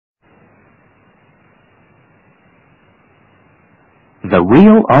The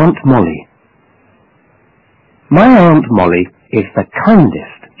Real Aunt Molly. My Aunt Molly is the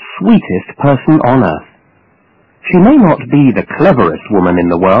kindest, sweetest person on earth. She may not be the cleverest woman in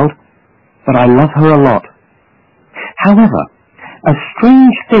the world, but I love her a lot. However, a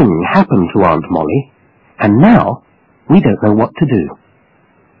strange thing happened to Aunt Molly, and now we don't know what to do.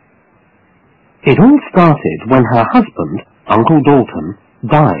 It all started when her husband, Uncle Dalton,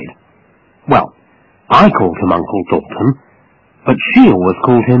 died. Well, I called him Uncle Dalton, but she always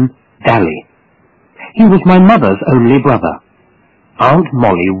called him Dally. He was my mother's only brother. Aunt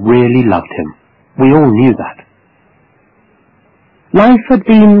Molly really loved him. We all knew that. Life had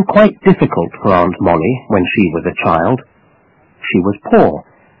been quite difficult for Aunt Molly when she was a child. She was poor,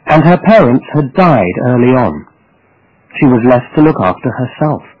 and her parents had died early on. She was left to look after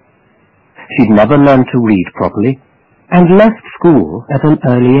herself. She'd never learned to read properly, and left school at an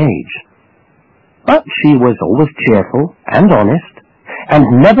early age. But she was always cheerful and honest,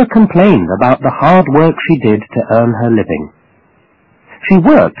 and never complained about the hard work she did to earn her living. She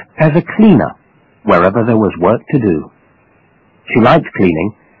worked as a cleaner, wherever there was work to do. She liked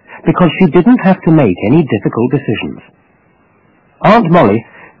cleaning, because she didn't have to make any difficult decisions. Aunt Molly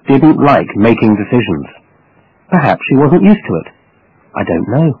didn't like making decisions. Perhaps she wasn't used to it. I don't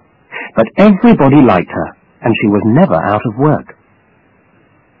know. But everybody liked her, and she was never out of work.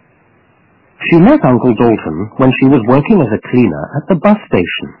 She met Uncle Dalton when she was working as a cleaner at the bus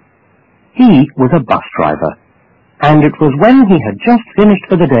station. He was a bus driver, and it was when he had just finished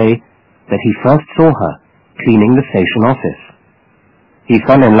for the day that he first saw her, cleaning the station office. He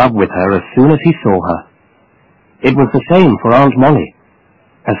fell in love with her as soon as he saw her. It was the same for Aunt Molly.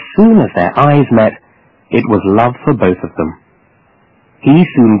 As soon as their eyes met, it was love for both of them. He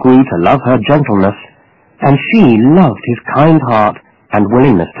soon grew to love her gentleness, and she loved his kind heart and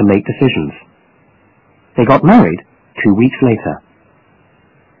willingness to make decisions. They got married 2 weeks later.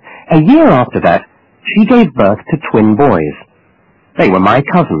 A year after that, she gave birth to twin boys. They were my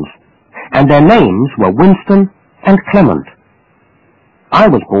cousins, and their names were Winston and Clement. I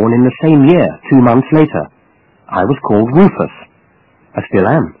was born in the same year, 2 months later. I was called Rufus. I still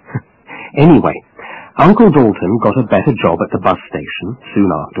am. Anyway, Uncle Dalton got a better job at the bus station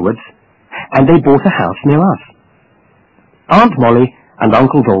soon afterwards, and they bought a house near us. Aunt Molly and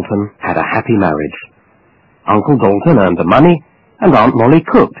Uncle Dalton had a happy marriage. Uncle Dalton earned the money, and Aunt Molly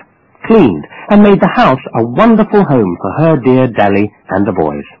cooked, cleaned, and made the house a wonderful home for her dear Dally and the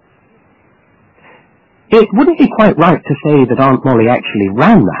boys. It wouldn't be quite right to say that Aunt Molly actually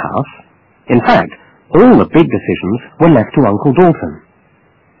ran the house. In fact, all the big decisions were left to Uncle Dalton.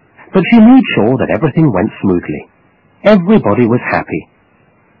 But she made sure that everything went smoothly. Everybody was happy.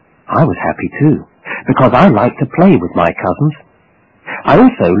 I was happy too, because I liked to play with my cousins. I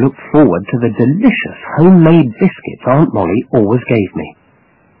also looked forward to the delicious homemade biscuits Aunt Molly always gave me.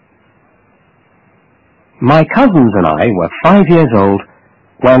 My cousins and I were 5 years old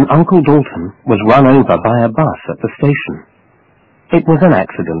when Uncle Dalton was run over by a bus at the station. It was an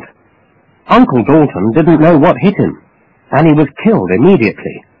accident. Uncle Dalton didn't know what hit him, and he was killed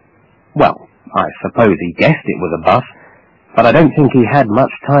immediately. Well, I suppose he guessed it was a bus, but I don't think he had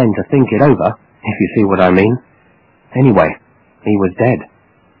much time to think it over, if you see what I mean. Anyway, he was dead.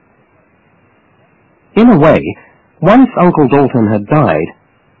 In a way, once Uncle Dalton had died,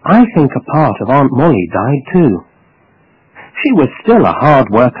 I think a part of Aunt Molly died too. She was still a hard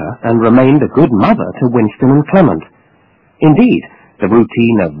worker and remained a good mother to Winston and Clement. Indeed, the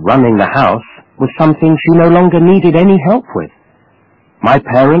routine of running the house was something she no longer needed any help with. My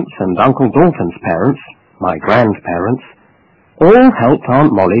parents and Uncle Dalton's parents, my grandparents, all helped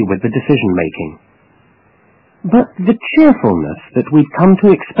Aunt Molly with the decision-making. But the cheerfulness that we'd come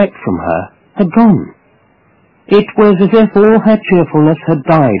to expect from her had gone. It was as if all her cheerfulness had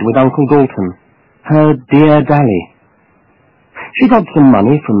died with Uncle Dalton, her dear Dally. She got some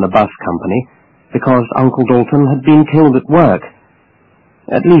money from the bus company, because Uncle Dalton had been killed at work.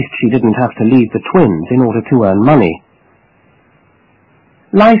 At least she didn't have to leave the twins in order to earn money.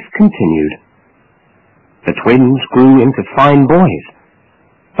 Life continued. The twins grew into fine boys,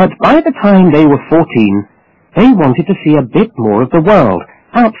 but by the time they were 14, they wanted to see a bit more of the world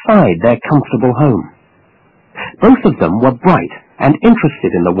outside their comfortable home. Both of them were bright and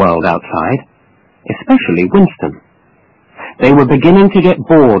interested in the world outside, especially Winston. They were beginning to get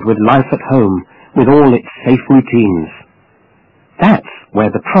bored with life at home, with all its safe routines. That's where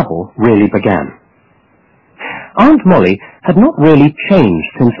the trouble really began. Aunt Molly had not really changed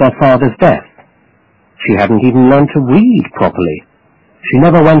since their father's death. She hadn't even learned to read properly. She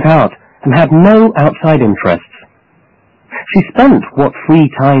never went out and had no outside interests. She spent what free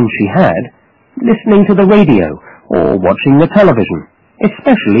time she had listening to the radio or watching the television,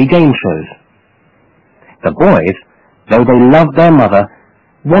 especially game shows. The boys, though they loved their mother,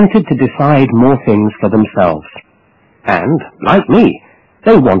 wanted to decide more things for themselves. And, like me,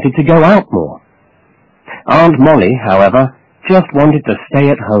 they wanted to go out more. Aunt Molly, however, just wanted to stay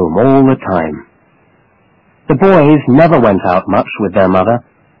at home all the time. The boys never went out much with their mother.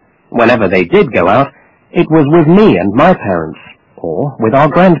 Whenever they did go out, it was with me and my parents, or with our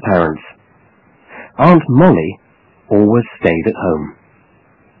grandparents. Aunt Molly always stayed at home.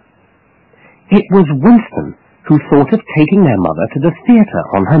 It was Winston who thought of taking their mother to the theatre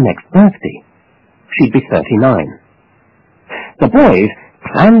on her next birthday. She'd be 39. The boys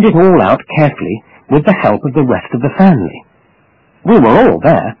planned it all out carefully with the help of the rest of the family. We were all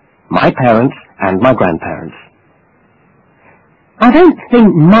there, my parents and my grandparents. "I don't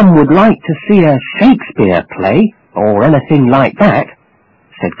think Mum would like to see a Shakespeare play, or anything like that,"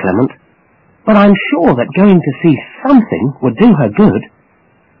 said Clement, "but I'm sure that going to see something would do her good."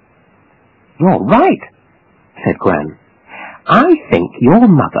 "You're right," said Gran. "I think your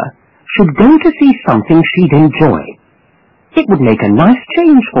mother should go to see something she'd enjoy. It would make a nice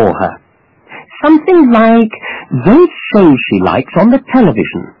change for her. Something like those shows she likes on the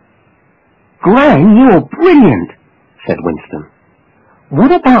television." "Gran, you're brilliant," said Winston.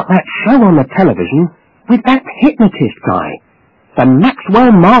 "What about that show on the television with that hypnotist guy? The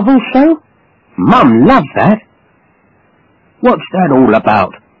Maxwell Marvel show? Mum loves that." "What's that all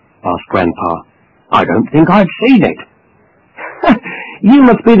about?" asked Grandpa. "I don't think I've seen it." "You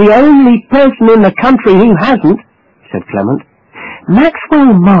must be the only person in the country who hasn't," said Clement.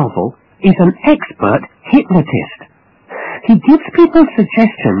 "Maxwell Marvel is an expert hypnotist. He gives people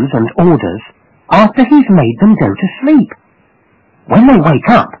suggestions and orders after he's made them go to sleep. When they wake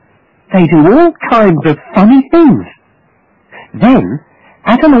up, they do all kinds of funny things. Then,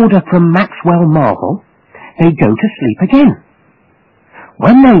 at an order from Maxwell Marvel, they go to sleep again.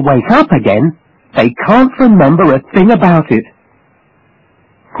 When they wake up again, they can't remember a thing about it."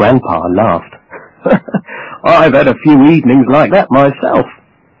 Grandpa laughed. "I've had a few evenings like that myself."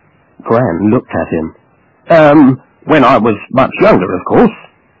 Gran looked at him. When I was much younger, of course,"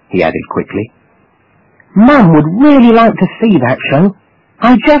 he added quickly. "Mum would really like to see that show.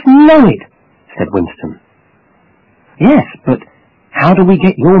 I just know it," said Winston. "Yes, but how do we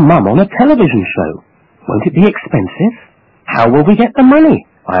get your mum on a television show? Won't it be expensive? How will we get the money?"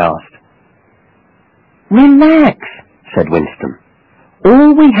 I asked. "Relax," said Winston.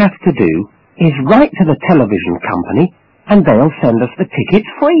 "All we have to do is write to the television company and they'll send us the tickets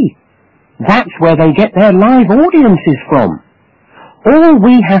free. That's where they get their live audiences from. All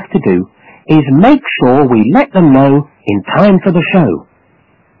we have to do is make sure we let them know in time for the show."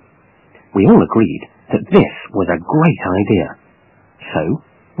 We all agreed that this was a great idea. So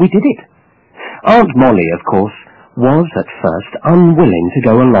we did it. Aunt Molly, of course, was at first unwilling to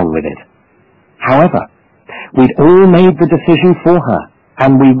go along with it. However, we'd all made the decision for her,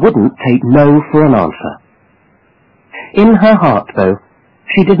 and we wouldn't take no for an answer. In her heart, though,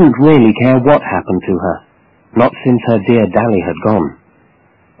 she didn't really care what happened to her, not since her dear Dally had gone.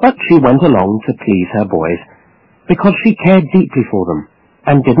 But she went along to please her boys, because she cared deeply for them,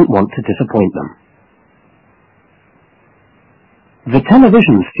 and didn't want to disappoint them. The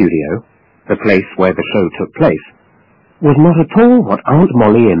television studio, the place where the show took place, was not at all what Aunt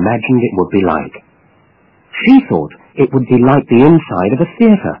Molly imagined it would be like. She thought it would be like the inside of a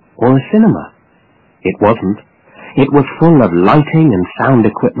theatre or a cinema. It wasn't. It was full of lighting and sound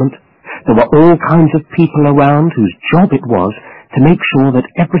equipment. There were all kinds of people around whose job it was to make sure that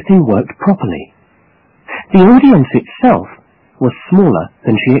everything worked properly. The audience itself was smaller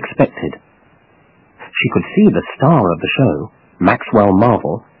than she expected. She could see the star of the show, Maxwell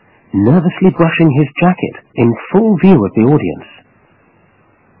Marvel, nervously brushing his jacket in full view of the audience.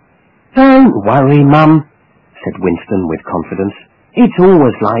 "Don't worry, Mum," said Winston with confidence. "It's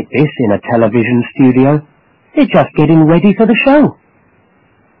always like this in a television studio. They're just getting ready for the show."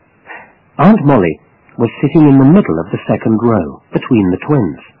 Aunt Molly was sitting in the middle of the second row, between the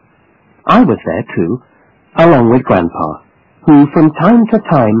twins. I was there too, along with Grandpa, who from time to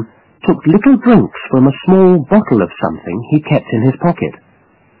time took little drinks from a small bottle of something he kept in his pocket.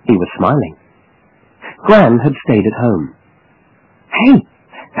 He was smiling. Gran had stayed at home. "Hey,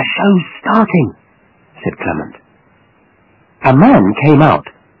 the show's starting," said Clement. A man came out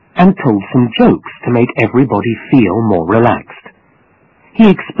and told some jokes to make everybody feel more relaxed. He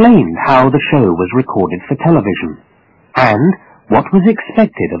explained how the show was recorded for television, and what was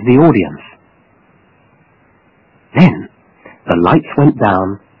expected of the audience. Then the lights went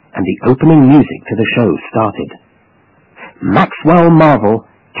down and the opening music to the show started. Maxwell Marvel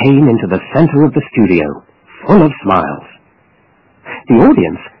came into the center of the studio, full of smiles. The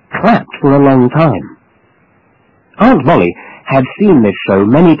audience clapped for a long time. Aunt Molly had seen this show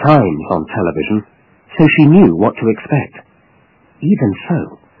many times on television, so she knew what to expect. Even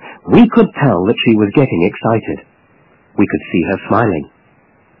so, we could tell that she was getting excited. We could see her smiling.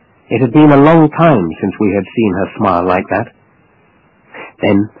 It had been a long time since we had seen her smile like that.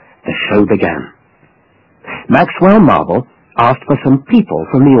 Then the show began. Maxwell Marble asked for some people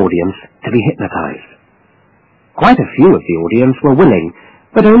from the audience to be hypnotized. Quite a few of the audience were willing,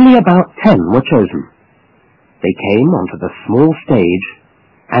 but only about 10 were chosen. They came onto the small stage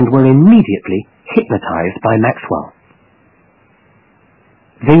and were immediately hypnotized by Maxwell.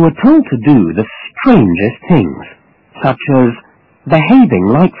 They were told to do the strangest things, such as behaving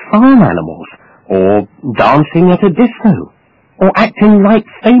like farm animals, or dancing at a disco, or acting like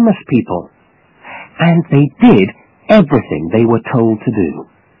famous people. And they did everything they were told to do.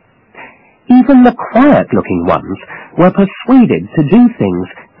 Even the quiet-looking ones were persuaded to do things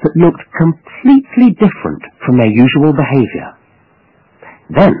that looked completely different from their usual behavior.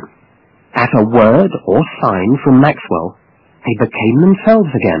 Then, at a word or sign from Maxwell, they became themselves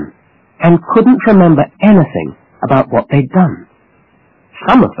again, and couldn't remember anything about what they'd done.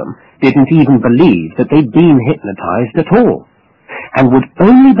 Some of them didn't even believe that they'd been hypnotized at all, and would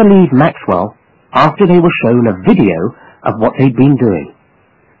only believe Maxwell after they were shown a video of what they'd been doing.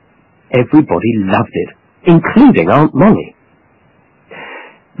 Everybody loved it, including Aunt Molly.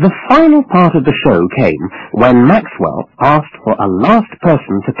 The final part of the show came when Maxwell asked for a last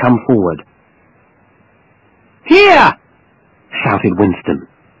person to come forward. "Here!" shouted Winston.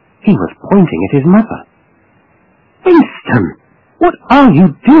 He was pointing at his mother. "Winston, what are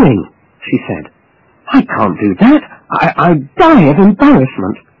you doing?" she said. "I can't do that. I'd die of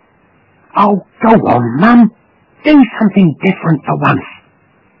embarrassment." "Oh, go on, Mum. Do something different for once,"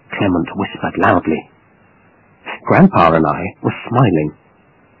 Clement whispered loudly. Grandpa and I were smiling.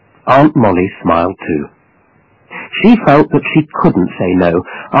 Aunt Molly smiled too. She felt that she couldn't say no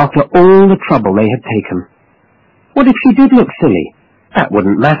after all the trouble they had taken. What if she did look silly? That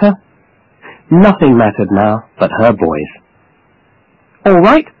wouldn't matter. Nothing mattered now but her boys. "All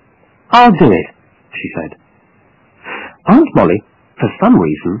right, I'll do it," she said. Aunt Molly, for some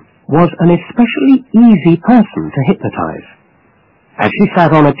reason, was an especially easy person to hypnotize. As she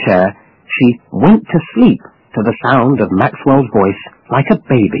sat on a chair, she went to sleep to the sound of Maxwell's voice like a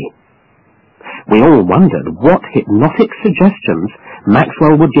baby. We all wondered what hypnotic suggestions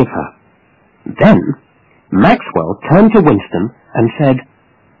Maxwell would give her. Then Maxwell turned to Winston and said,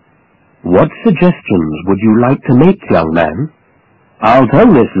 "What suggestions would you like to make, young man? I'll tell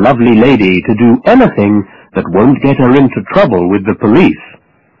this lovely lady to do anything that won't get her into trouble with the police."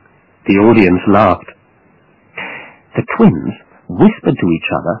 The audience laughed. The twins whispered to each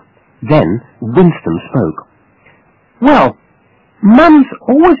other. Then Winston spoke. "Well, Mum's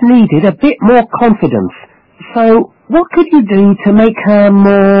always needed a bit more confidence, so what could you do to make her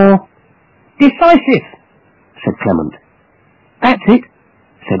more decisive?" said Clement. "That's it,"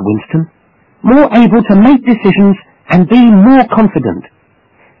 said Winston. "More able to make decisions and be more confident.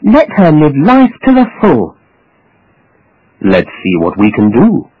 Let her live life to the full." "Let's see what we can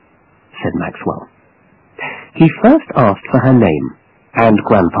do," said Maxwell. He first asked for her name, and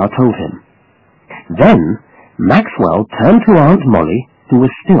Grandpa told him. Then Maxwell turned to Aunt Molly, who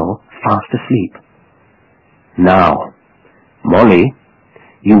was still fast asleep. "Now, Molly,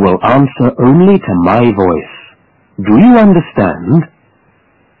 you will answer only to my voice. Do you understand?"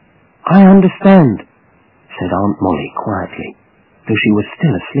 "I understand," said Aunt Molly quietly, though she was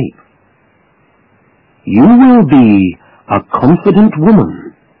still asleep. "You will be a confident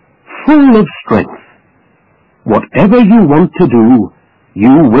woman, full of strength. Whatever you want to do,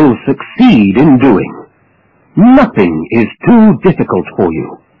 you will succeed in doing. Nothing is too difficult for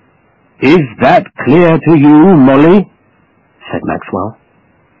you. Is that clear to you, Molly?" said Maxwell.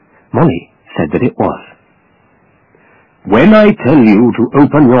 Molly said that it was. "When I tell you to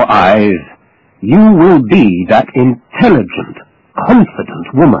open your eyes, you will be that intelligent,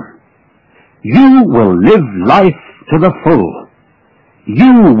 confident woman. You will live life to the full.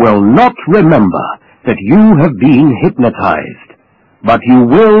 You will not remember that you have been hypnotized, but you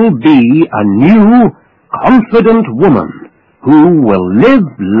will be a new, confident woman who will live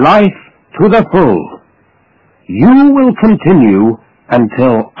life to the full. You will continue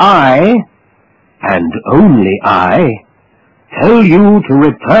until I, and only I, tell you to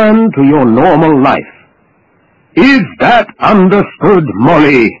return to your normal life. Is that understood,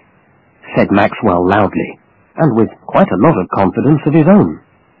 Molly?" said Maxwell loudly, and with quite a lot of confidence of his own.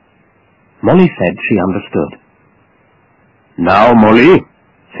 Molly said she understood. "Now, Molly,"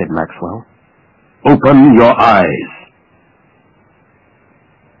 said Maxwell, "open your eyes."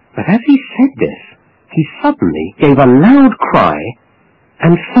 But as he said this, he suddenly gave a loud cry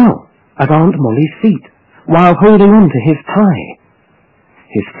and fell at Aunt Molly's feet while holding on to his tie.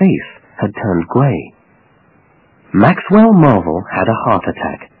 His face had turned grey. Maxwell Marvel had a heart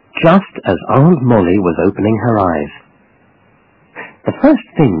attack just as Aunt Molly was opening her eyes. The first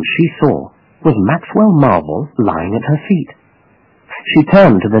thing she saw was Maxwell Marvel lying at her feet. She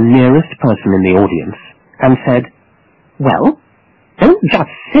turned to the nearest person in the audience and said, "Well, don't just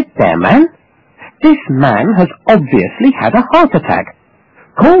sit there, man. This man has obviously had a heart attack.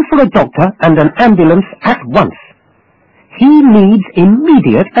 Call for a doctor and an ambulance at once. He needs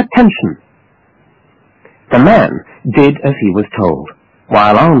immediate attention." The man did as he was told,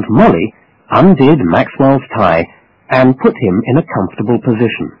 while Aunt Molly undid Maxwell's tie and put him in a comfortable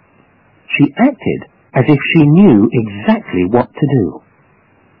position. She acted as if she knew exactly what to do.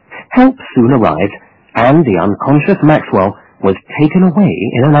 Help soon arrived, and the unconscious Maxwell was taken away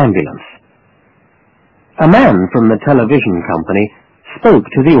in an ambulance. A man from the television company spoke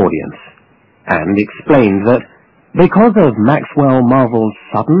to the audience and explained that because of Maxwell Marvel's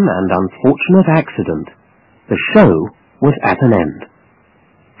sudden and unfortunate accident, the show was at an end.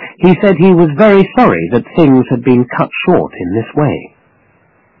 He said he was very sorry that things had been cut short in this way.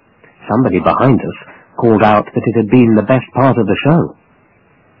 Somebody behind us called out that it had been the best part of the show.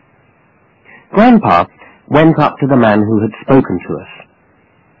 Grandpa went up to the man who had spoken to us.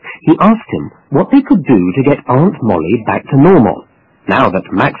 He asked him what they could do to get Aunt Molly back to normal, now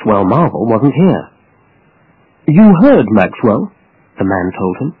that Maxwell Marvel wasn't here. "You heard Maxwell," the man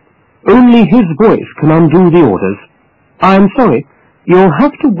told him. "Only his voice can undo the orders. I'm sorry, you'll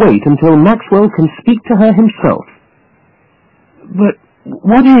have to wait until Maxwell can speak to her himself." "But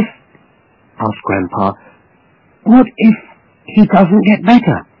what if," asked Grandpa, "what if he doesn't get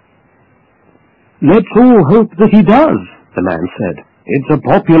better?" "Let's all hope that he does," the man said. "It's a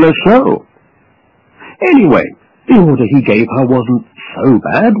popular show. Anyway, the order he gave her wasn't so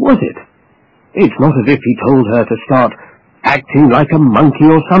bad, was it? It's not as if he told her to start acting like a monkey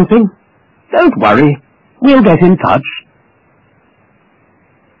or something. Don't worry, we'll get in touch."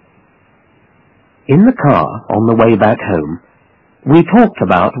 In the car on the way back home, we talked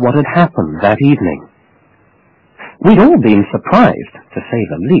about what had happened that evening. We'd all been surprised, to say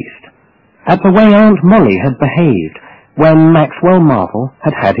the least, at the way Aunt Molly had behaved when Maxwell Marvel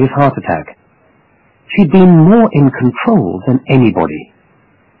had had his heart attack. She'd been more in control than anybody.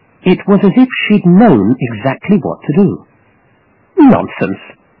 It was as if she'd known exactly what to do. "Nonsense,"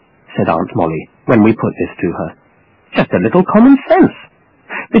 said Aunt Molly when we put this to her. "Just a little common sense.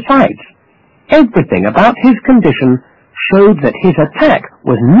 Besides, everything about his condition showed that his attack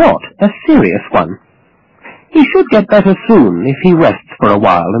was not a serious one. He should get better soon if he rests for a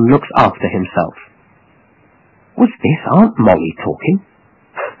while and looks after himself." Was this Aunt Molly talking?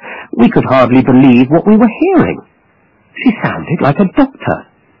 We could hardly believe what we were hearing. She sounded like a doctor.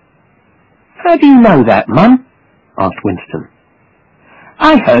 "How do you know that, Mum?" asked Winston.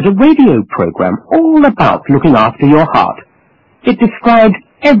 "I heard a radio program all about looking after your heart. It described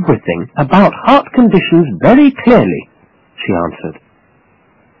everything about heart conditions very clearly," she answered.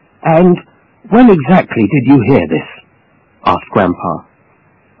 "And when exactly did you hear this?" asked Grandpa.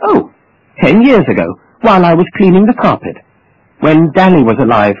 "Oh, 10 years ago, while I was cleaning the carpet. When Danny was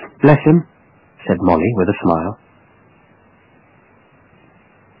alive, bless him," said Molly with a smile.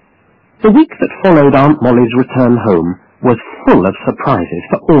 The week that followed Aunt Molly's return home was full of surprises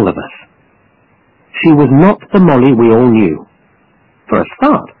for all of us. She was not the Molly we all knew. For a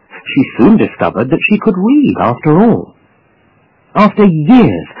start, she soon discovered that she could read after all. After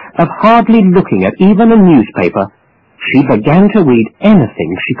years of hardly looking at even a newspaper, she began to read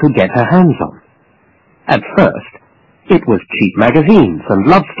anything she could get her hands on. At first, it was cheap magazines and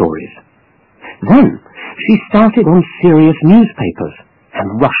love stories. Then, she started on serious newspapers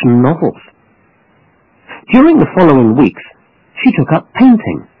and Russian novels. During the following weeks, she took up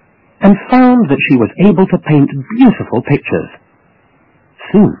painting and found that she was able to paint beautiful pictures.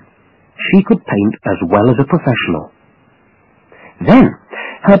 Soon, she could paint as well as a professional. Then,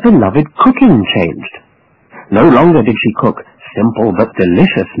 her beloved cooking changed. No longer did she cook simple but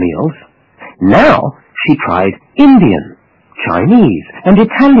delicious meals. Now, she tried Indian, Chinese, and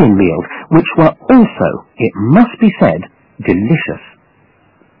Italian meals, which were also, it must be said, delicious.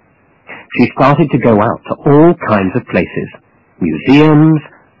 She started to go out to all kinds of places, museums,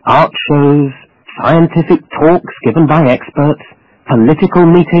 art shows, scientific talks given by experts, political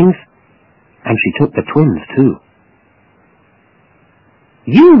meetings, and she took the twins too.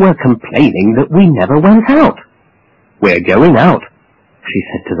 "You were complaining that we never went out." "We're going out," she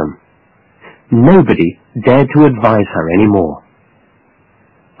said to them. Nobody dared to advise her any more.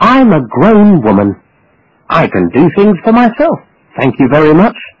 I'm a grown woman. I can do things for myself. Thank you very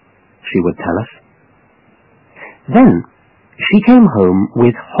much, she would tell us. Then she came home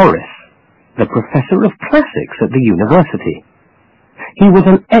with Horace, the professor of classics at the university. He was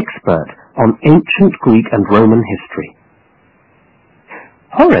an expert on ancient Greek and Roman history.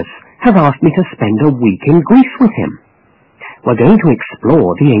 Horace has asked me to spend a week in Greece with him. We're going to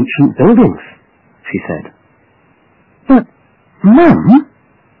explore the ancient buildings, she said. But, Mum,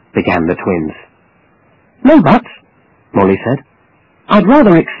 began the twins. No buts, Molly said. I'd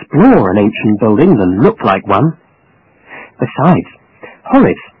rather explore an ancient building than look like one. Besides,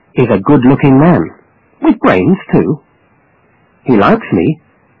 Horace is a good-looking man, with brains too. He likes me,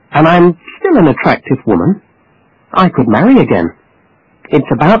 and I'm still an attractive woman. I could marry again. It's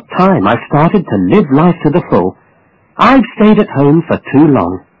about time I started to live life to the full. I've stayed at home for too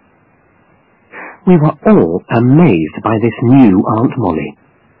long. We were all amazed by this new Aunt Molly.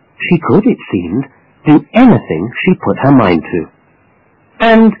 She could, it seemed, do anything she put her mind to.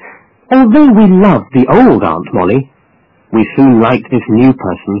 And although we loved the old Aunt Molly, we soon liked this new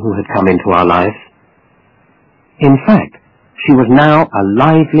person who had come into our lives. In fact, she was now a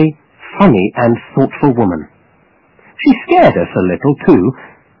lively, funny and thoughtful woman. She scared us a little, too,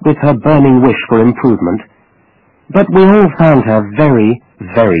 with her burning wish for improvement, but we all found her very,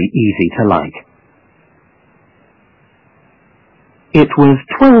 very easy to like. It was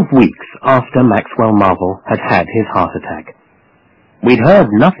 12 weeks after Maxwell Marvel had had his heart attack. We'd heard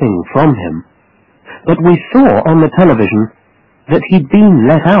nothing from him, but we saw on the television that he'd been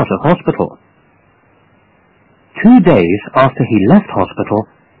let out of hospital. 2 days after he left hospital,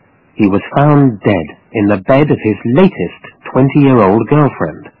 he was found dead in the bed of his latest 20-year-old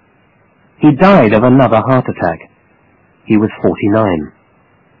girlfriend. He died of another heart attack. He was 49.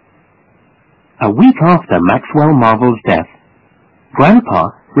 A week after Maxwell Marvel's death, Grandpa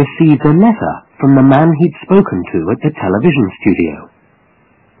received a letter from the man he'd spoken to at the television studio.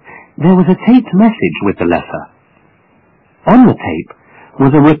 There was a taped message with the letter. On the tape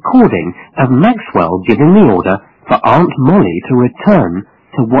was a recording of Maxwell giving the order for Aunt Molly to return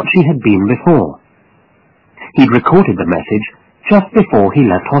to what she had been before. He'd recorded the message just before he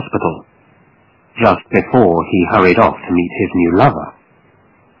left hospital, just before he hurried off to meet his new lover.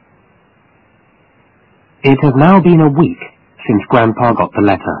 It has now been a week since Grandpa got the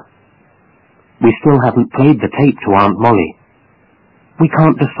letter. We still haven't played the tape to Aunt Molly. We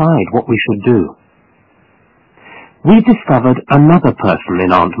can't decide what we should do. We've discovered another person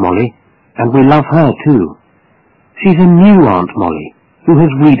in Aunt Molly, and we love her too. She's a new Aunt Molly, who has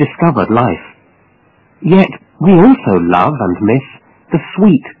rediscovered life. Yet we also love and miss the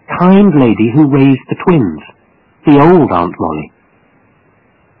sweet, kind lady who raised the twins, the old Aunt Molly.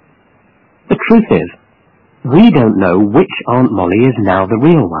 The truth is, we don't know which Aunt Molly is now the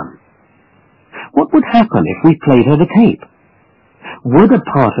real one. What would happen if we played her the tape? Would a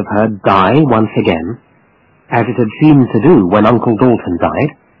part of her die once again, as it had seemed to do when Uncle Dalton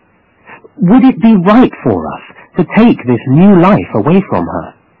died? Would it be right for us to take this new life away from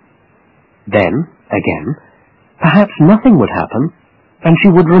her? Then, again, perhaps nothing would happen, and she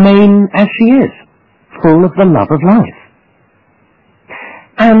would remain as she is, full of the love of life.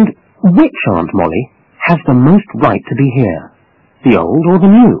 And which Aunt Molly has the most right to be here, the old or the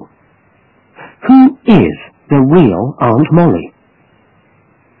new? Who is the real Aunt Molly?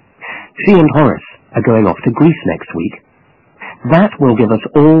 She and Horace are going off to Greece next week. That will give us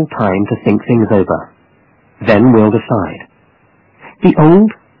all time to think things over. Then we'll decide. The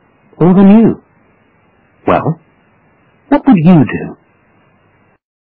old or the new? Well, what would you do?